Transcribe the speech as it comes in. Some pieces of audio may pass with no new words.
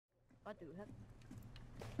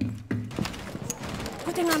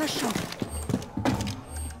Putting on a show.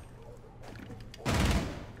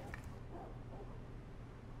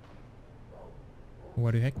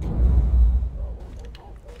 What the heck?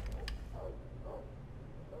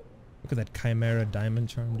 Look at that Chimera diamond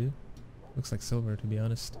charm, dude. Looks like silver, to be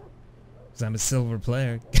honest. Because I'm a silver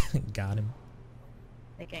player. Got him.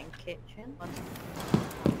 They're getting kitchen. So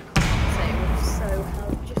it was so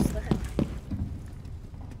held just then.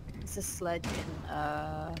 It's a sledge in,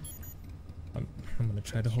 I'm gonna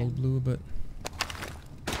try to hold blue, but...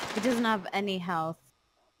 He doesn't have any health.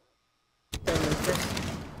 So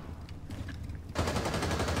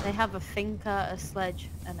they have a finca, a sledge,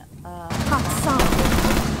 and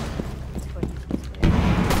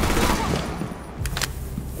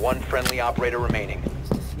one friendly operator remaining.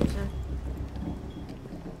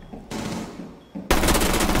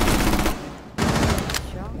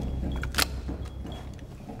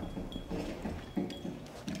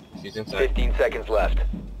 She's inside. 15 seconds left.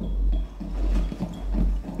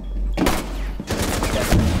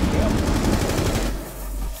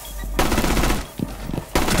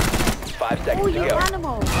 Five seconds to you go.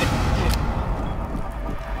 animal!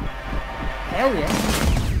 Hell yeah.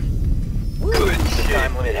 Good. The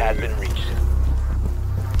time limit has been reached.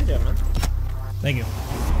 Good job, man. Thank you.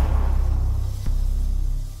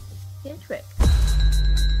 Get trick.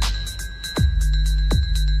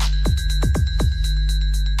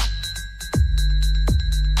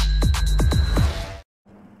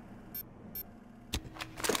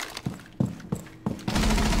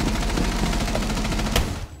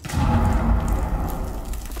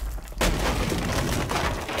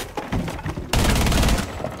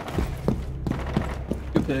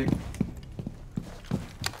 Good pick.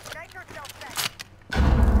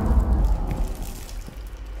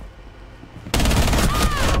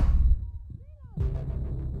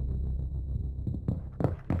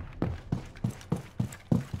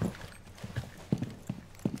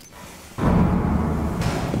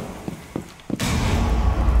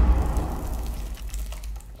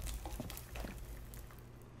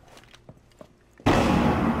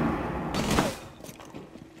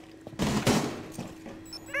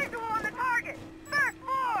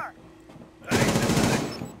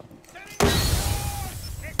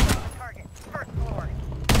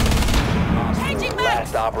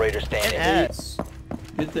 Last operator standing. Ace.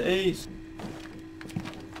 Get the ace.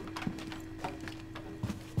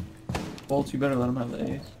 Bolt, you better let him have the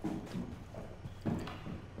ace.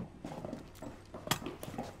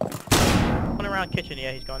 Going around kitchen,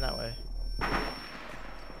 yeah, he's going that way.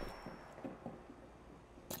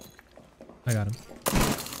 I got him.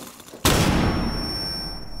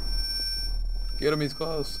 Get him, he's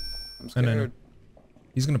close. I'm I scared. know.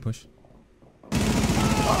 He's gonna push.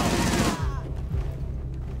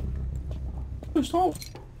 Push home.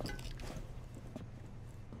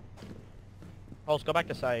 Pulse, go back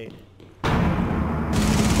to site.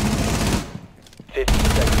 15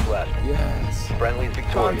 seconds left. Yes. Friendly's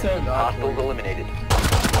victorious. Content. Hostiles eliminated.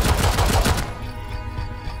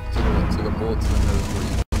 Took a bullet to another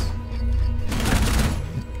 40.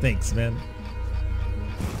 Thanks, man.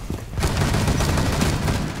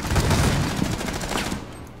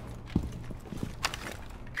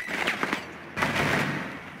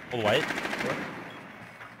 Full white.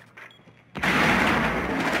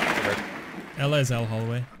 Ella is L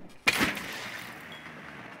hallway.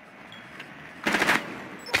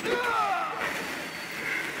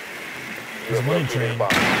 There's one in train. Bomb.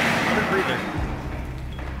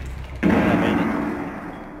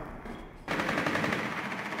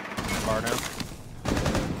 Bar now.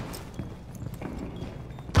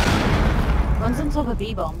 One's on top of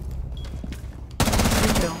B-bomb.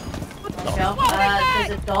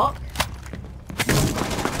 There's a dock.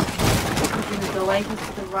 Pushing the doorway, he's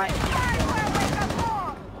to the right.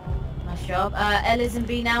 Nice job. L is in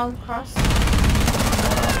B now, cross.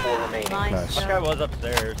 4 remaining. Nice. This guy was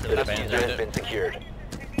upstairs. The diffuser has been secured.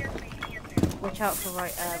 Watch out for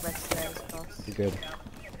red stairs, cross. You good?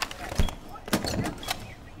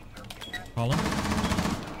 Call him.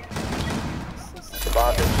 The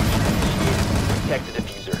bomb has protect the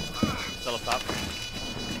diffuser. Still up top.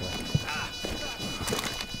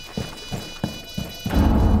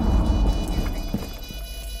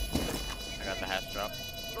 I got the hatch drop.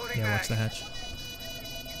 Yeah, watch the hatch.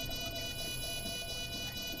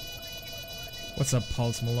 What's up,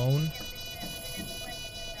 Pulse Malone?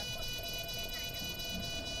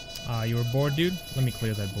 You were bored, dude? Let me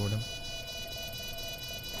clear that boredom.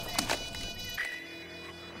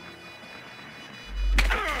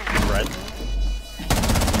 Red.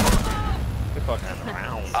 Good fucking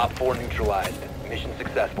round. Op 4 neutralized. Mission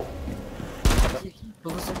successful. He's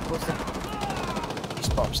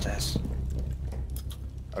bottom stairs.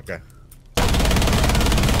 Okay.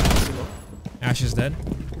 Ash is dead.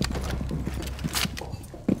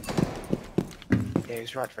 Yeah,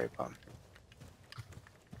 he's right very bottom.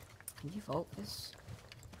 Can you vault this?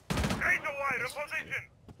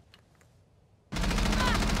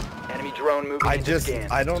 Enemy drone moving into scan.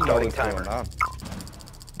 I don't know Starting what's timer. going on.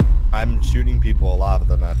 I'm shooting people, a lot of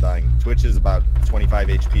them not dying. Twitch is about 25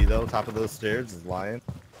 HP though. Top of those stairs is Lion.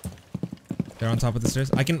 They're on top of the stairs.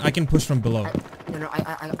 I can push from below. No,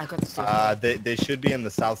 I got the stairs. They should be in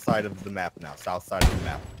the south side of the map now. South side of the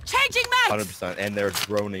map. Changing max! 100%. And they're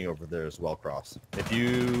droning over there as well, Cross. If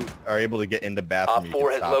you are able to get into bathroom, Op you 4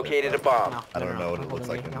 can has stop located a it, bomb. No, I don't know what not it looks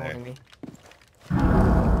holding like me, in not there. holding me.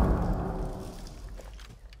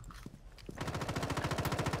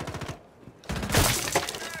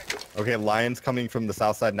 Okay, Lion's coming from the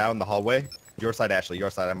south side now in the hallway. Your side, Ashley. Your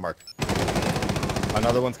side, I'm Mark.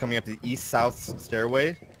 Another one's coming up the east-south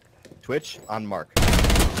stairway. Twitch on Mark.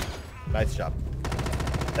 Nice job.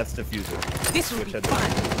 That's diffuser. This will Twitch be had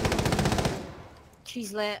fun.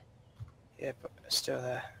 She's lit. Yeah, but still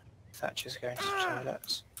there. Thatcher's going to the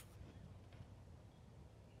toilets.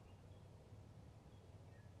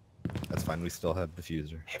 That's fine. We still have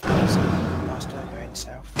diffuser. Master going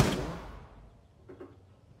south.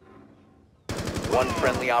 One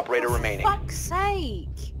friendly operator remaining. Fuck's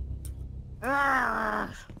sake! Ah.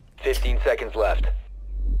 15 seconds left.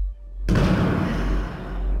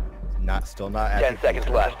 Still not. 10 seconds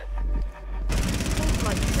left.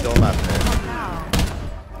 Still not there.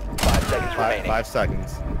 5 seconds remaining. 5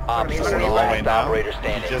 seconds. Op She's 4 in the hallway last now. operator She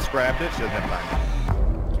standing. just grabbed it. She doesn't have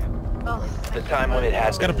time. Oh. The time limit has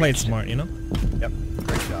Just gotta been play it reached. smart, you know? Yep.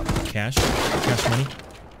 Great job. Cash money.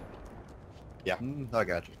 Yeah. I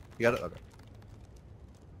got you. You got it? Okay.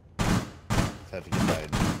 Just had to get that.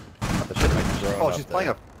 Oh, she's playing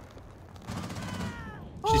a...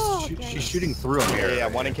 She's shooting through him here. Yeah,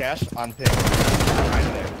 one in cash on ping. Behind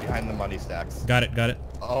there. Behind the money stacks. Got it.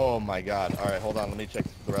 Oh my god. Alright, hold on. Let me check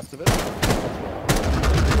the rest of it.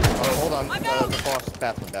 Oh, hold on. The boss.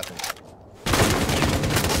 Bathroom.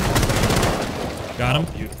 Got him.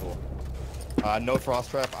 Beautiful. No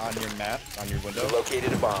frost trap on your map, on your window. You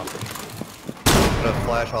located a bomb.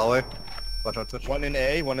 Flash hallway. Watch out, Twitch. One in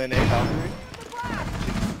A, Valkyrie.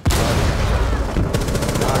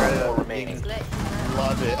 4 remaining.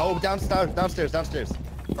 Love it. Oh, downstairs.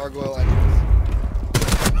 Gargoyle entrance.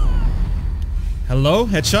 Hello?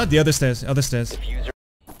 Headshot? The other stairs. Diffuser.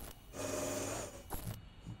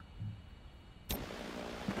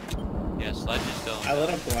 Yeah, Sledge is still. I let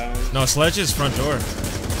him go out. No, Sledge is front door.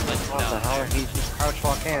 Sledge is What the down. hell? He just crouch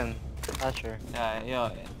walk in. Thatcher. Yeah,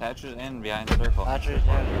 Thatcher's in behind the circle. Thatcher's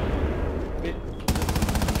in. Wait.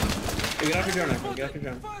 Hey, get off your drone, Echo. Get off your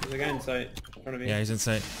drone. There's a guy in sight. In front of you. Yeah, he's in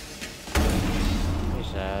sight.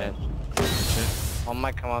 He's dead. One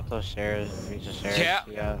might come up those stairs. Reach the stairs.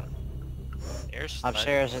 Yeah. There's Sledge.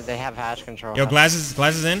 Upstairs, they have hatch control. Yo,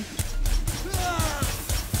 glasses in.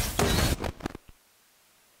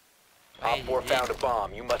 Op 4 found a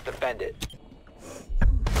bomb. You must defend it.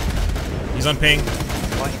 He's on ping.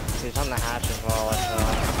 What? He's on the hatch as well.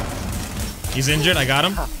 He's injured. I got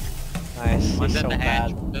him. Nice. One's He's at so the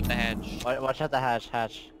hatch. bad. One's at the hatch. Watch out the hatch.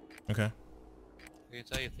 Okay. I can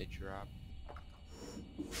tell you if they drop.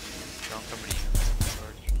 Drone coming to you.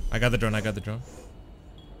 George. I got the drone.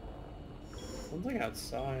 One's like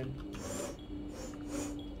outside.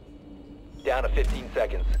 Down to 15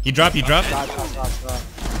 seconds. He dropped. Drop.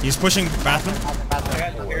 He's pushing bathroom. I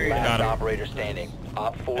got Last Got him. operator standing.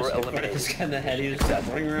 Op 4 this eliminated. guy in the head. He was just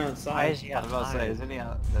running around Why outside. is he I was about to say, outside? isn't he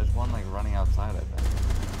out? There's one like running outside, I think.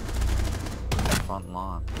 That front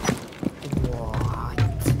lawn. What?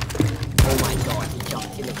 Oh my god, he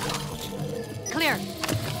jumped in the cloud. Clear!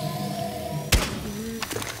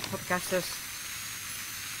 Hope catch this.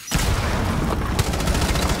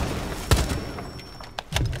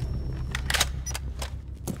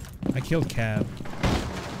 I killed Cab.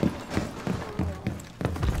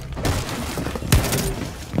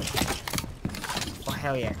 Oh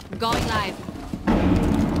hell yeah. Going live.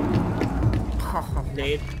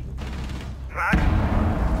 Nade.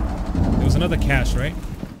 There was another cache, right?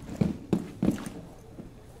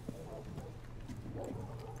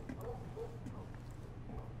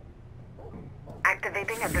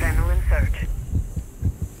 Activating adrenaline surge.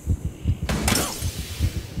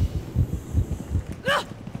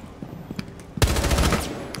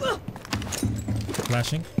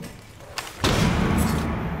 Flashing.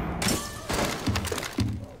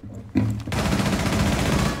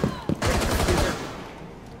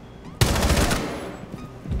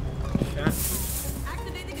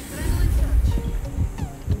 Activating adrenaline surge.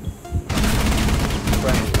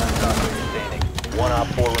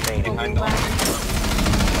 remaining. Behind all.